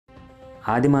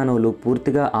ఆదిమానవులు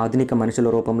పూర్తిగా ఆధునిక మనుషుల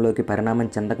రూపంలోకి పరిణామం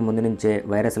చెందక ముందు నుంచే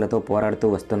వైరస్లతో పోరాడుతూ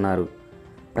వస్తున్నారు.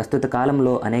 ప్రస్తుత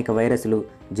కాలంలో అనేక వైరస్లు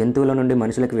జంతువుల నుండి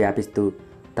మనుషులకు వ్యాపిస్తూ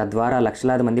తద్వారా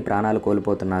లక్షలాది మంది ప్రాణాలు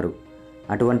కోల్పోతున్నారు.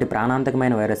 అటువంటి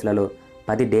ప్రాణాంతకమైన వైరస్లలో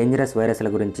 10 డేంజరస్ వైరస్ల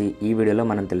గురించి ఈ వీడియోలో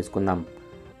మనం తెలుసుకుందాం.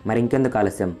 మరింకెందుకు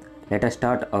ఆలస్యం, let us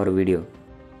start our video.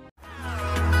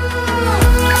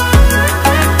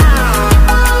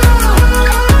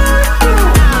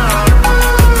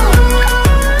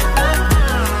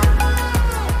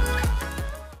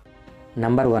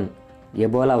 Number 1,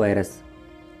 Ebola virus.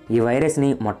 ఈ వైరస్ని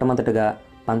మొట్టమొదటగా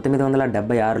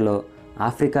 1976లో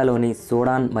ఆఫ్రికాలోని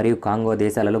సూడాన్ మరియు కాంగో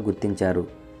దేశాలలో గుర్తించారు.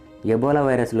 ఎబోలా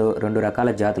వైరస్లో 2 రకాల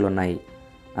జాతులు ఉన్నాయి.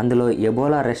 అందులో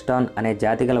ఎబోలా రెస్టాన్ అనే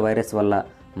జాతి గల వైరస్ వల్ల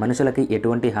మనుషులకి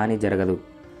ఎటువంటి హాని జరగదు.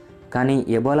 కానీ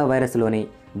ఎబోలా వైరస్లోని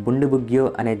బుండిబుగ్యో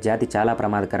అనే జాతి చాలా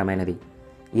ప్రమాదకరమైనది.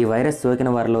 ఈ వైరస్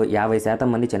సోకిన వారిలో 50%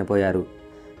 మంది చనిపోయారు.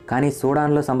 కానీ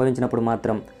సూడాన్లో సంభవించినప్పుడు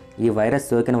మాత్రం ఈ వైరస్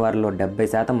సోకిన వారిలో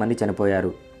 70% మంది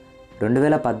చనిపోయారు.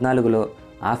 2014లో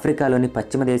ఆఫ్రికాలోని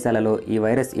పశ్చిమ దేశాలలో ఈ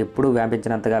వైరస్ ఎప్పుడూ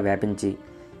వ్యాపించినంతగా వ్యాపించి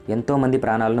ఎంతోమంది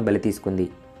ప్రాణాలను బలి తీసుకుంది.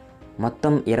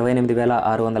 మొత్తం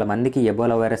 28,600 మందికి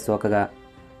ఎబోలా వైరస్ సోకగా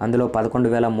అందులో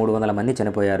 11,300 మంది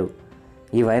చనిపోయారు.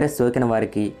 ఈ వైరస్ సోకిన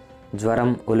వారికి జ్వరం,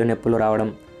 ఒళ్ళు నొప్పులు రావడం,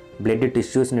 బ్లడ్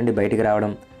టిష్యూస్ నుండి బయటికి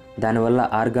రావడం, దానివల్ల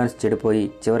ఆర్గాన్స్ చెడిపోయి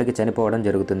చివరికి చనిపోవడం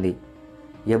జరుగుతుంది.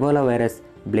 ఎబోలా వైరస్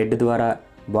బ్లడ్ ద్వారా,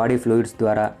 బాడీ ఫ్లూయిడ్స్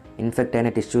ద్వారా, ఇన్ఫెక్ట్ అయిన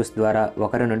టిష్యూస్ ద్వారా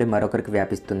ఒకరి నుండి మరొకరికి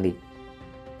వ్యాపిస్తుంది.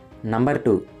 Number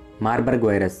 2, Marburg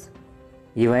virus.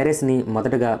 ఈ వైరస్ని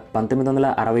మొదటగా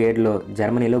 1967లో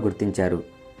జర్మనీలో గుర్తించారు.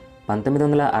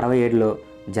 1967లో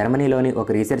జర్మనీలోని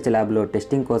ఒక రీసెర్చ్ ల్యాబ్లో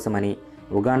టెస్టింగ్ కోసమని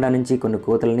ఉగాండా నుంచి కొన్ని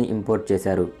కోతులని ఇంపోర్ట్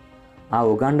చేశారు. ఆ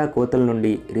ఉగాండా కోతుల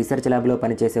నుండి రీసెర్చ్ ల్యాబ్లో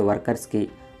పనిచేసే వర్కర్స్కి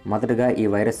మొదటగా ఈ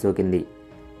వైరస్ సోకింది.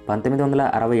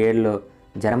 1967లో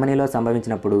జర్మనీలో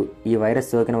సంభవించినప్పుడు ఈ వైరస్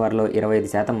సోకిన వారిలో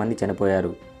 25% మంది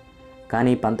చనిపోయారు.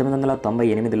 కానీ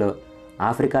 1998లో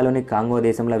ఆఫ్రికాలోని కాంగో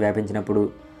దేశంలో వ్యాపించినప్పుడు,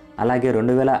 అలాగే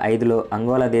 2005లో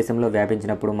అంగోలా దేశంలో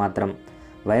వ్యాపించినప్పుడు మాత్రం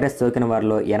వైరస్ సోకిన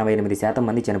వారిలో 88%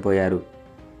 మంది చనిపోయారు.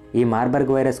 ఈ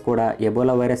మార్బర్గ్ వైరస్ కూడా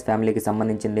ఎబోలా వైరస్ ఫ్యామిలీకి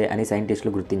సంబంధించిందే అని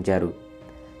సైంటిస్టులు గుర్తించారు.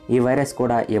 ఈ వైరస్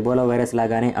కూడా ఎబోలా వైరస్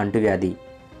లాగానే అంటువ్యాధి.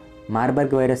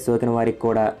 మార్బర్గ్ వైరస్ సోకిన వారికి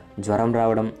కూడా జ్వరం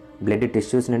రావడం, బ్లడ్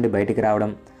టిష్యూస్ నుండి బయటికి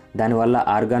రావడం, దానివల్ల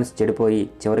ఆర్గాన్స్ చెడిపోయి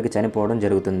చివరికి చనిపోవడం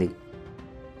జరుగుతుంది.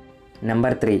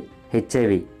 Number 3,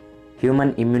 HIV,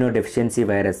 human immunodeficiency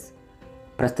virus.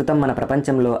 ప్రస్తుతం మన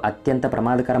ప్రపంచంలో అత్యంత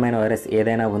ప్రమాదకరమైన వైరస్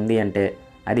ఏదైనా ఉంది అంటే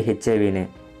అది హెచ్ఐవినే.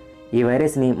 ఈ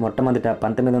వైరస్ని మొట్టమొదట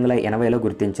 1980లో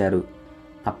గుర్తించారు.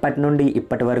 అప్పటి నుండి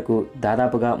ఇప్పటి వరకు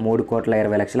దాదాపుగా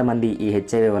 3,20,00,000 మంది ఈ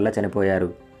హెచ్ఐవి వల్ల చనిపోయారు.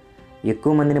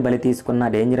 ఎక్కువ మందిని బలి తీసుకున్న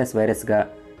డేంజరస్ వైరస్గా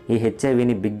ఈ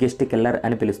హెచ్ఐవిని బిగ్గెస్ట్ కిల్లర్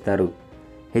అని పిలుస్తారు.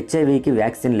 హెచ్ఐవికి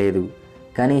వ్యాక్సిన్ లేదు,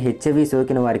 కానీ హెచ్ఐవి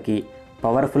సోకిన వారికి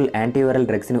పవర్ఫుల్ యాంటీవైరల్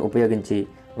డ్రగ్స్ని ఉపయోగించి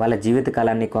వాళ్ళ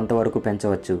జీవితకాలాన్ని కొంతవరకు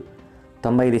పెంచవచ్చు.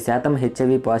 95%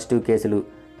 హెచ్ఐవి పాజిటివ్ కేసులు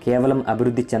కేవలం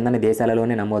అభివృద్ధి చెందని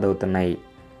దేశాలలోనే నమోదవుతున్నాయి.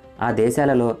 ఆ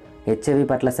దేశాలలో హెచ్ఐవి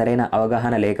పట్ల సరైన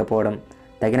అవగాహన లేకపోవడం,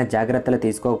 తగిన జాగ్రత్తలు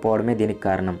తీసుకోకపోవడమే దీనికి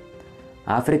కారణం.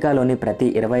 ఆఫ్రికాలోని ప్రతి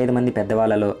 25 మంది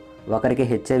పెద్దవాళ్లలో ఒకరికి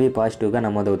హెచ్ఐవి పాజిటివ్గా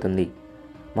నమోదవుతుంది.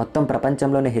 మొత్తం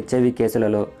ప్రపంచంలోని హెచ్ఐవి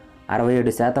కేసులలో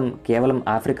 67% కేవలం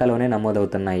ఆఫ్రికాలోనే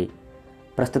నమోదవుతున్నాయి.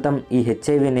 ప్రస్తుతం ఈ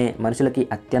హెచ్ఐవినే మనుషులకి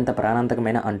అత్యంత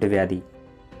ప్రాణాంతకమైన అంటువ్యాధి.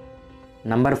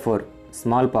 నంబర్ 4,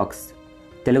 స్మాల్ పాక్స్,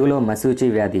 తెలుగులో మశూచి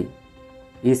వ్యాధి.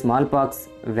 ఈ స్మాల్ పాక్స్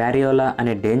వ్యారియోలా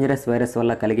అనే డేంజరస్ వైరస్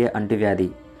వల్ల కలిగే అంటువ్యాధి.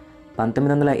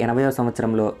 1980వ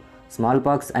సంవత్సరంలో స్మాల్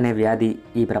పాక్స్ అనే వ్యాధి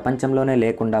ఈ ప్రపంచంలోనే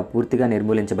లేకుండా పూర్తిగా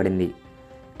నిర్మూలించబడింది.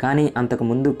 కానీ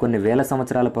అంతకుముందు కొన్ని వేల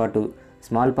సంవత్సరాల పాటు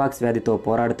స్మాల్ పాక్స్ వ్యాధితో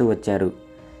పోరాడుతూ వచ్చారు.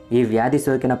 ఈ వ్యాధి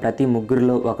సోకిన ప్రతి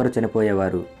 3 ఒకరు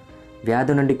చనిపోయేవారు.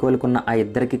 వ్యాధి నుండి కోలుకున్న ఆ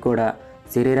ఇద్దరికి కూడా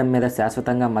శరీరం మీద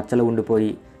శాశ్వతంగా మచ్చలు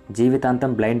ఉండిపోయి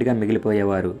జీవితాంతం బ్లైండ్గా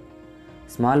మిగిలిపోయేవారు.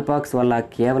 స్మాల్ పాక్స్ వల్ల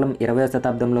కేవలం 20వ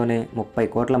శతాబ్దంలోనే 30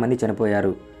 కోట్ల మంది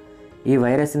చనిపోయారు. ఈ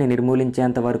వైరస్ని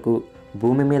నిర్మూలించేంత వరకు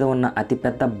భూమి మీద ఉన్న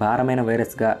అతిపెద్ద భారమైన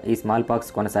వైరస్గా ఈ స్మాల్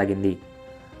పాక్స్ కొనసాగింది.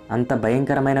 అంత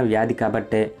భయంకరమైన వ్యాధి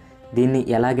కాబట్టే దీన్ని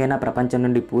ఎలాగైనా ప్రపంచం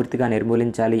నుండి పూర్తిగా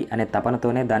నిర్మూలించాలి అనే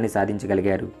తపనతోనే దాన్ని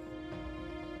సాధించగలిగారు.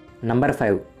 Number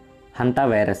 5, hanta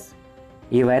virus.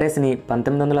 ఈ వైరస్ని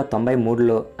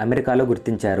 1993లో అమెరికాలో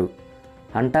గుర్తించారు.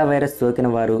 హంటా వైరస్ సోకిన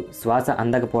వారు శ్వాస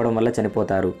అందకపోవడం వల్ల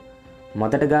చనిపోతారు.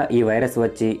 మొదటగా ఈ వైరస్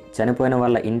వచ్చి చనిపోయిన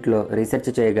వాళ్ళ ఇంట్లో రీసెర్చ్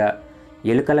చేయగా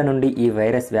ఎలుకల నుండి ఈ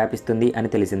వైరస్ వ్యాపిస్తుంది అని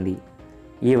తెలిసింది.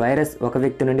 ఈ వైరస్ ఒక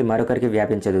వ్యక్తి నుండి మరొకరికి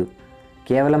వ్యాపించదు.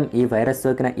 కేవలం ఈ వైరస్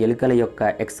సోకిన ఎలుకల యొక్క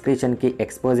ఎక్స్క్రీషన్కి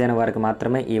ఎక్స్పోజ్ అయిన వారికి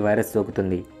మాత్రమే ఈ వైరస్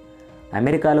సోకుతుంది.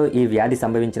 అమెరికాలో ఈ వ్యాధి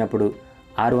సంభవించినప్పుడు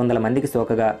 600 మందికి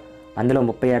సోకగా అందులో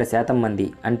 36% మంది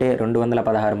అంటే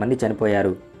 216 మంది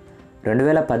చనిపోయారు.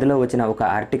 2010లో వచ్చిన ఒక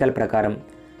ఆర్టికల్ ప్రకారం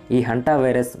ఈ హంటా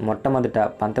వైరస్ మొట్టమొదట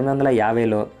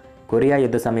 1950లో కొరియా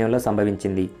యుద్ధ సమయంలో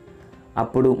సంభవించింది.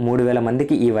 అప్పుడు 3000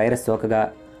 మందికి ఈ వైరస్ సోకగా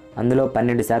అందులో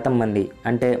 12% మంది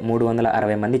అంటే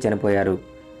 360 మంది చనిపోయారు.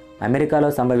 అమెరికాలో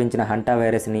సంభవించిన హంటా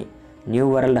వైరస్ని న్యూ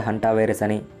వరల్డ్ హంటా వైరస్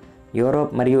అని,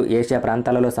 యూరోప్ మరియు ఏషియా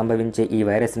ప్రాంతాలలో సంభవించే ఈ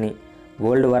వైరస్ని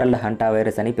ఓల్డ్ వరల్డ్ హంటా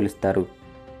వైరస్ అని పిలుస్తారు.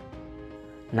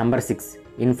 Number 6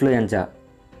 influenza.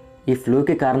 ఈ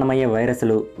ఫ్లూకి కారణమయ్యే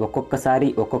వైరస్లు ఒక్కొక్కసారి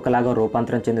ఒక్కొక్కలాగా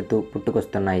రూపాంతరం చెందుతూ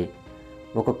పుట్టుకొస్తున్నాయి.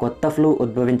 ఒక కొత్త ఫ్లూ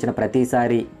ఉద్భవించిన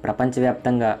ప్రతిసారి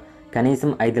ప్రపంచవ్యాప్తంగా కనీసం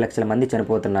 5 లక్షల మంది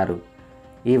చనిపోతున్నారు.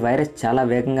 ఈ వైరస్ చాలా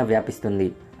వేగంగా వ్యాపిస్తుంది.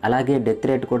 అలాగే డెత్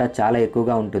రేట్ కూడా చాలా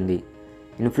ఎక్కువగా ఉంటుంది.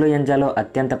 ఇన్ఫ్లుయెంజాలో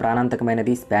అత్యంత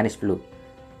ప్రాణాంతకమైనది స్పానిష్ ఫ్లూ.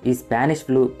 ఈ స్పానిష్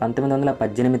ఫ్లూ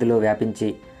 1918లో వ్యాపించి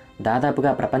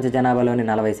దాదాపుగా ప్రపంచ జనాభాలోని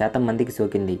 40% మందికి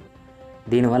సోకింది.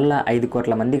 దీనివల్ల 5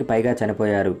 కోట్ల మందికి పైగా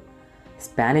చనిపోయారు.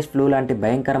 స్పానిష్ ఫ్లూ లాంటి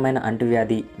భయంకరమైన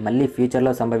అంటువ్యాధి మళ్ళీ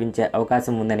ఫ్యూచర్లో సంభవించే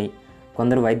అవకాశం ఉందని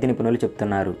కొందరు వైద్య నిపుణులు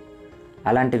చెప్తున్నారు.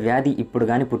 అలాంటి వ్యాధి ఇప్పుడు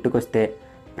కానీ పుట్టుకొస్తే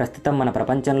ప్రస్తుతం మన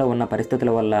ప్రపంచంలో ఉన్న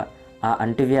పరిస్థితుల వల్ల ఆ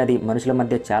అంటువ్యాధి మనుషుల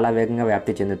మధ్య చాలా వేగంగా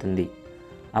వ్యాప్తి చెందుతుంది.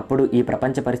 అప్పుడు ఈ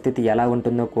ప్రపంచ పరిస్థితి ఎలా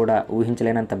ఉంటుందో కూడా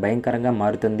ఊహించలేనంత భయంకరంగా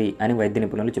మారుతుంది అని వైద్య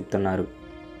నిపుణులు చెప్తున్నారు.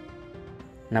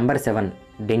 Number 7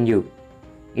 dengue.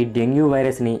 ఈ డెంగ్యూ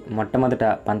వైరస్ని మొట్టమొదట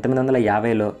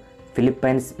 1950లో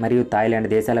ఫిలిప్పైన్స్ మరియు థాయిలాండ్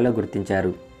దేశాలలో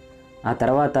గుర్తించారు. ఆ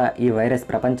తర్వాత ఈ వైరస్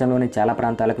ప్రపంచంలోని చాలా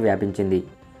ప్రాంతాలకు వ్యాపించింది.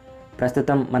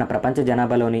 ప్రస్తుతం మన ప్రపంచ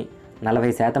జనాభాలోని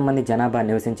 40% మంది జనాభా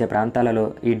నివసించే ప్రాంతాలలో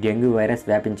ఈ డెంగ్యూ వైరస్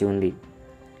వ్యాపించి ఉంది.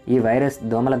 ఈ వైరస్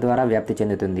దోమల ద్వారా వ్యాప్తి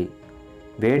చెందుతుంది.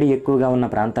 వేడి ఎక్కువగా ఉన్న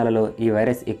ప్రాంతాలలో ఈ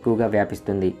వైరస్ ఎక్కువగా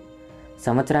వ్యాపిస్తుంది.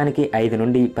 సంవత్సరానికి 5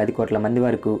 నుండి 10 కోట్ల మంది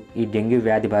వరకు ఈ డెంగ్యూ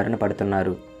వ్యాధి బారిన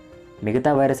పడుతున్నారు.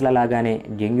 మిగతా వైరస్ల లాగానే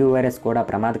డెంగ్యూ వైరస్ కూడా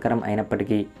ప్రమాదకరం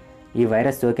అయినప్పటికీ ఈ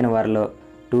వైరస్ సోకిన వారిలో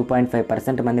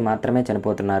 2.5% మంది మాత్రమే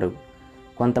చనిపోతున్నారు.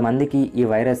 కొంతమందికి ఈ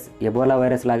వైరస్ ఎబోలా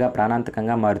వైరస్ లాగా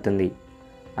ప్రాణాంతకంగా మారుతుంది.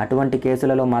 అటువంటి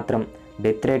కేసులలో మాత్రం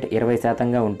డెత్ రేట్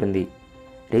 20%గా ఉంటుంది.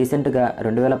 రీసెంట్గా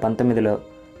 2019లో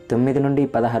 9 నుండి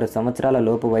 16 సంవత్సరాల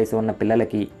లోపు వయసు ఉన్న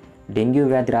పిల్లలకి డెంగ్యూ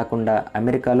వ్యాధి రాకుండా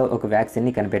అమెరికాలో ఒక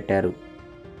వ్యాక్సిన్ని కనిపెట్టారు.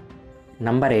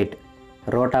 నంబర్ 8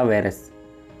 రోటా వైరస్.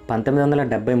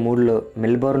 1973లో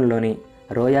మెల్బోర్న్లోని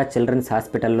రోయా చిల్డ్రన్స్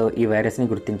హాస్పిటల్లో ఈ వైరస్ని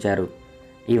గుర్తించారు.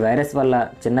 ఈ వైరస్ వల్ల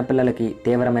చిన్నపిల్లలకి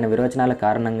తీవ్రమైన విరోచనాల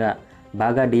కారణంగా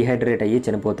బాగా డీహైడ్రేట్ అయ్యి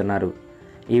చనిపోతున్నారు.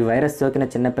 ఈ వైరస్ సోకిన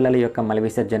చిన్నపిల్లల యొక్క మల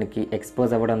విసర్జనకి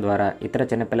ఎక్స్పోజ్ అవ్వడం ద్వారా ఇతర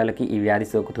చిన్నపిల్లలకి ఈ వ్యాధి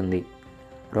సోకుతుంది.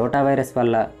 రోటా వైరస్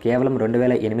వల్ల కేవలం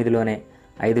 2008లోనే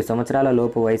 5 సంవత్సరాల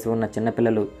లోపు వయసు ఉన్న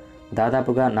చిన్నపిల్లలు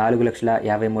దాదాపుగా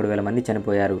 4,53,000 మంది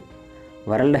చనిపోయారు.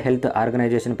 వరల్డ్ హెల్త్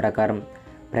ఆర్గనైజేషన్ ప్రకారం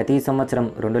ప్రతి సంవత్సరం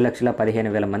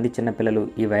 2,15,000 మంది చిన్నపిల్లలు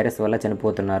ఈ వైరస్ వల్ల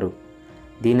చనిపోతున్నారు.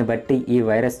 దీన్ని బట్టి ఈ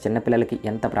వైరస్ చిన్నపిల్లలకి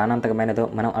ఎంత ప్రాణాంతకమైనదో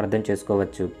మనం అర్థం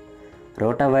చేసుకోవచ్చు.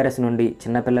 రోటా వైరస్ నుండి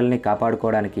చిన్నపిల్లల్ని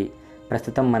కాపాడుకోవడానికి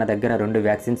ప్రస్తుతం మన దగ్గర 2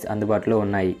 వ్యాక్సిన్స్ అందుబాటులో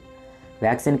ఉన్నాయి.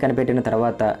 వ్యాక్సిన్ కనిపెట్టిన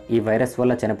తర్వాత ఈ వైరస్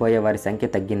వల్ల చనిపోయే వారి సంఖ్య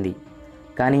తగ్గింది.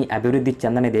 కానీ అభివృద్ధి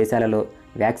చెందని దేశాలలో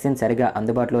వ్యాక్సిన్ సరిగా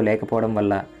అందుబాటులో లేకపోవడం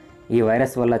వల్ల ఈ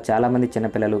వైరస్ వల్ల చాలామంది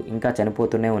చిన్నపిల్లలు ఇంకా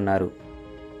చనిపోతూనే ఉన్నారు.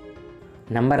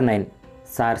 Number 9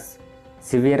 sirs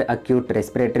severe acute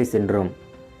respiratory syndrome.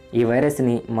 ఈ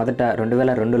వైరస్ని మొదట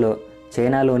 2002లో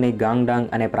చైనాలోని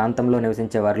గాంగ్డాంగ్ అనే ప్రాంతంలో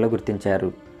నివసించే వారిలో గుర్తించారు.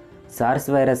 సార్స్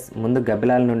వైరస్ ముందు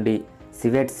గబ్బిలాల నుండి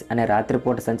సివెట్స్ అనే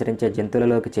రాత్రిపూట సంచరించే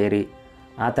జంతువులలోకి చేరి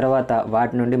ఆ తర్వాత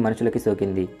వాటి నుండి మనుషులకి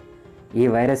సోకింది. ఈ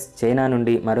వైరస్ చైనా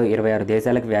నుండి మరో 26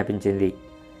 దేశాలకు వ్యాపించింది.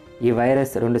 ఈ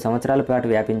వైరస్ 2 సంవత్సరాల పాటు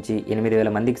వ్యాపించి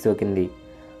 8,000 మందికి సోకింది.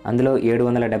 అందులో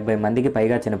 770 మందికి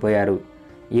పైగా చనిపోయారు.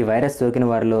 ఈ వైరస్ సోకిన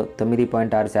వారిలో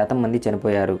 9.6% మంది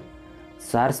చనిపోయారు.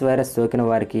 సార్స్ వైరస్ సోకిన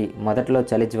వారికి మొదట్లో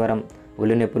చలి, జ్వరం,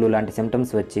 ఒళ్ళు నొప్పులు లాంటి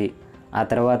సిమ్టమ్స్ వచ్చి ఆ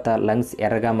తర్వాత లంగ్స్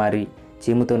ఎర్రగా మారి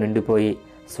చీముతో నిండిపోయి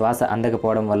శ్వాస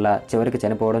అందకపోవడం వల్ల చివరికి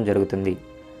చనిపోవడం జరుగుతుంది.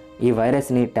 ఈ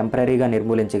వైరస్ని టెంపరీగా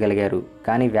నిర్మూలించగలిగారు,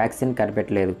 కానీ vaccine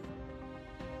కనిపెట్టలేదు.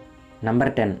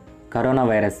 Number 10 corona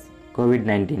virus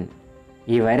COVID-19.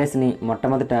 ఈ వైరస్ని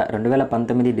మొట్టమొదట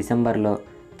 2019 డిసెంబర్లో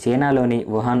చైనాలోని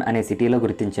వుహాన్ అనే సిటీలో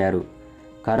గుర్తించారు.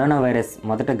 కరోనా వైరస్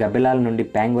మొదట గబ్బిలాల నుండి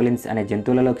ప్యాంగోలిన్స్ అనే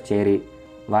జంతువులలోకి చేరి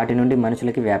వాటి నుండి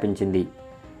మనుషులకి వ్యాపించింది.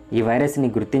 ఈ వైరస్ని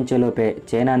గుర్తించేలోపే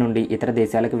చైనా నుండి ఇతర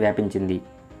దేశాలకు వ్యాపించింది.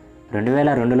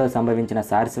 2002లో సంభవించిన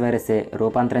సార్స్ వైరసే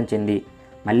రూపాంతరం చెంది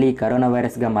మళ్ళీ కరోనా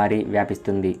వైరస్గా మారి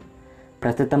వ్యాపిస్తుంది.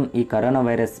 ప్రస్తుతం ఈ కరోనా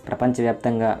వైరస్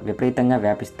ప్రపంచవ్యాప్తంగా విపరీతంగా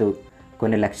వ్యాపిస్తూ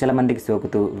కొన్ని లక్షల మందికి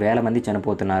సోకుతూ వేల మంది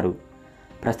చనిపోతున్నారు.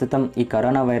 ప్రస్తుతం ఈ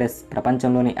కరోనా వైరస్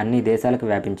ప్రపంచంలోని అన్ని దేశాలకు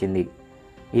వ్యాపించింది.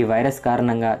 ఈ వైరస్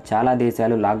కారణంగా చాలా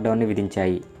దేశాలు లాక్డౌన్ని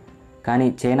విధించాయి. కానీ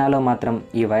చైనాలో మాత్రం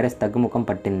ఈ వైరస్ తగ్గుముఖం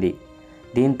పట్టింది.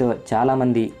 దీంతో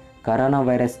చాలామంది కరోనా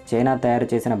వైరస్ చైనా తయారు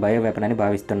చేసిన బయో వెపన్ అని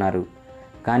భావిస్తున్నారు.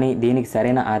 కానీ దీనికి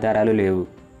సరైన ఆధారాలు లేవు.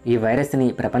 ఈ వైరస్ని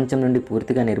ప్రపంచం నుండి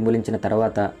పూర్తిగా నిర్మూలించిన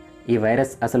తర్వాత ఈ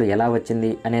వైరస్ అసలు ఎలా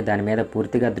వచ్చింది అనే దాని మీద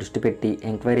పూర్తిగా దృష్టి పెట్టి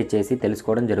ఎంక్వైరీ చేసి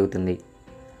తెలుసుకోవడం జరుగుతుంది.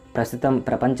 ప్రస్తుతం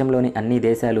ప్రపంచంలోని అన్ని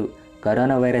దేశాలు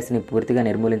కరోనా వైరస్ని పూర్తిగా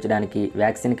నిర్మూలించడానికి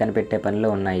వ్యాక్సిన్ కనిపెట్టే పనిలో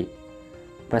ఉన్నాయి.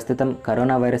 ప్రస్తుతం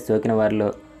కరోనా వైరస్ సోకిన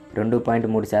వారిలో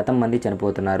 2.3% మంది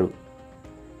చనిపోతున్నారు.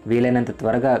 వీలైనంత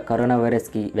త్వరగా కరోనా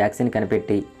వైరస్కి వ్యాక్సిన్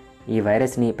కనిపెట్టి ఈ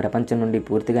వైరస్ని ప్రపంచం నుండి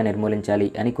పూర్తిగా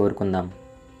నిర్మూలించాలి అని కోరుకుందాం.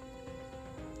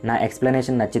 నా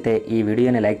ఎక్స్ప్లెనేషన్ నచ్చితే ఈ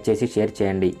వీడియోని లైక్ చేసి షేర్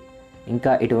చేయండి.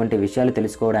 ఇంకా ఇటువంటి విషయాలు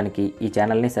తెలుసుకోవడానికి ఈ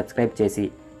ఛానల్ని సబ్స్క్రైబ్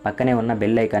చేసి పక్కనే ఉన్న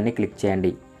బెల్ ఐకాన్ని క్లిక్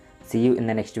చేయండి. See you in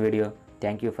the next video.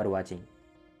 Thank you for watching.